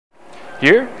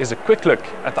Here is a quick look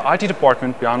at the IT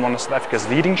department behind one of South Africa's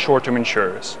leading short-term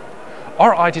insurers.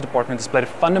 Our IT department has played a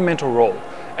fundamental role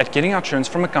at getting OUTsurance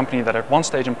from a company that at one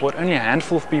stage employed only a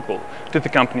handful of people to the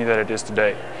company that it is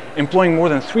today, employing more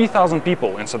than 3,000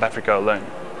 people in South Africa alone.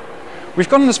 We've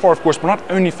gotten this far, of course, by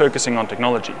not only focusing on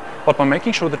technology, but by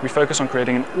making sure that we focus on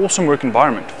creating an awesome work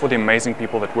environment for the amazing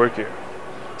people that work here.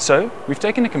 So, we've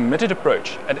taken a committed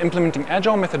approach at implementing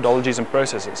agile methodologies and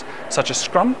processes, such as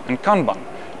Scrum and Kanban,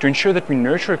 to ensure that we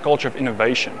nurture a culture of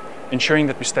innovation, ensuring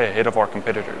that we stay ahead of our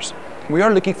competitors. We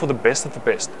are looking for the best of the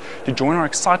best to join our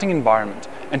exciting environment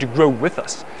and to grow with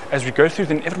us as we go through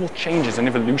the inevitable changes and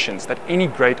evolutions that any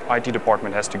great IT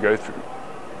department has to go through.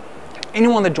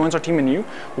 Anyone that joins our team anew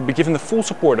will be given the full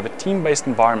support of a team-based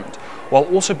environment, while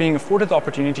also being afforded the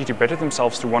opportunity to better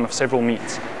themselves through one of several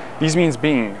means. These means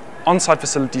being on-site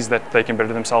facilities that they can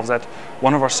better themselves at,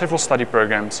 one of our several study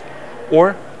programs,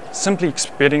 or simply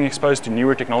getting exposed to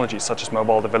newer technologies such as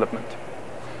mobile development.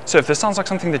 So if this sounds like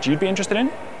something that you'd be interested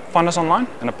in, find us online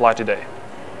and apply today.